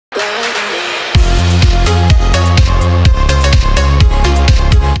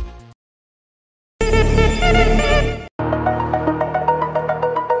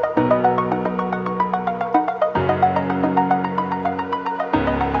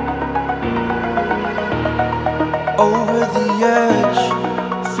over the edge.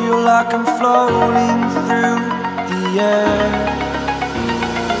 Feel like I'm floating through the air.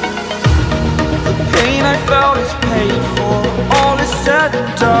 The pain I felt is paid for, all is said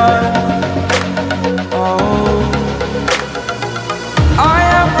and done. Oh, I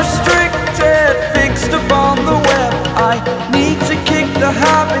am restricted, fixed upon the web. I need to kick the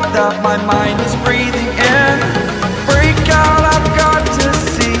habit that my mind is breathing in. Break out, I've got to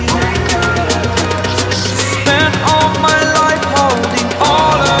see. Spent all my life holding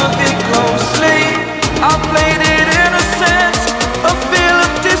all of it closely. I played it innocent, a feel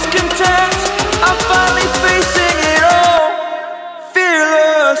of discontent. I'm finally facing it all,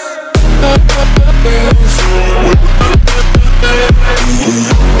 fearless.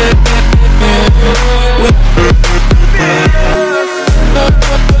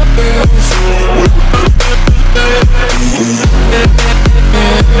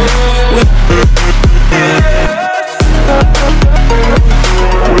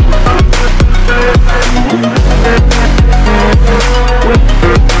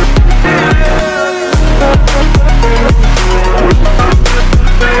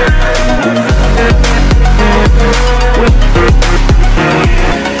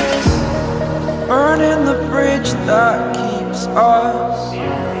 Burning the bridge that keeps us.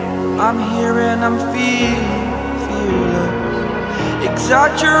 I'm here and I'm feeling fearless.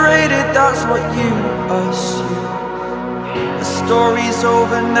 Exaggerated, that's what you assume. The story's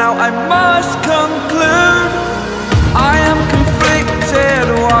over now, I must conclude. I am conflicted,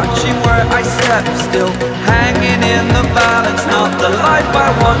 watching where I step still, hanging in the balance. Not the life I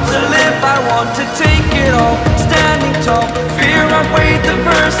want to live, I want to take it all. Standing tall, fear outweighed the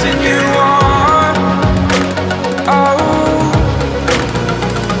person you are. Oh,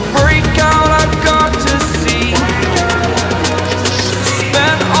 break out, I've got to see.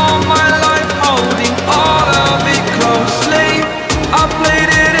 Spent all my life holding all of it closely. I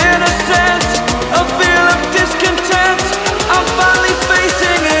played it innocent, a feel of discontent. I'm finally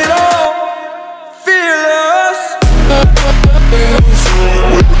facing it all, fearless.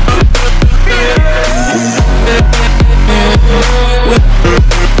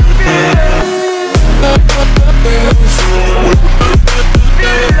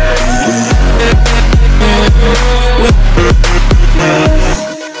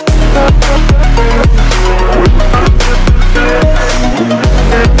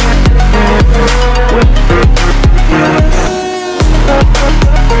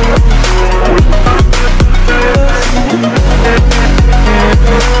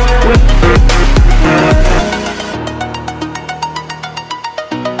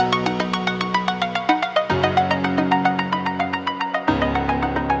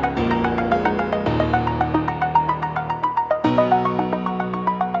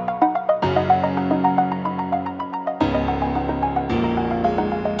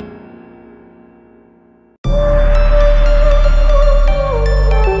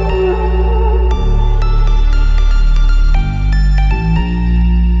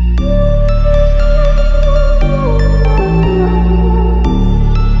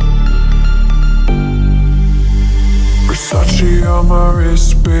 On my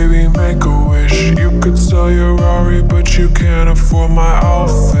wrist, baby, make a wish. You could sell your Rari, but you can't afford my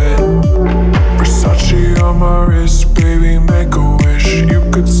outfit. Versace on my wrist, baby, make a wish. You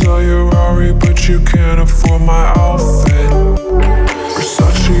could sell your Rari, but you can't afford my outfit.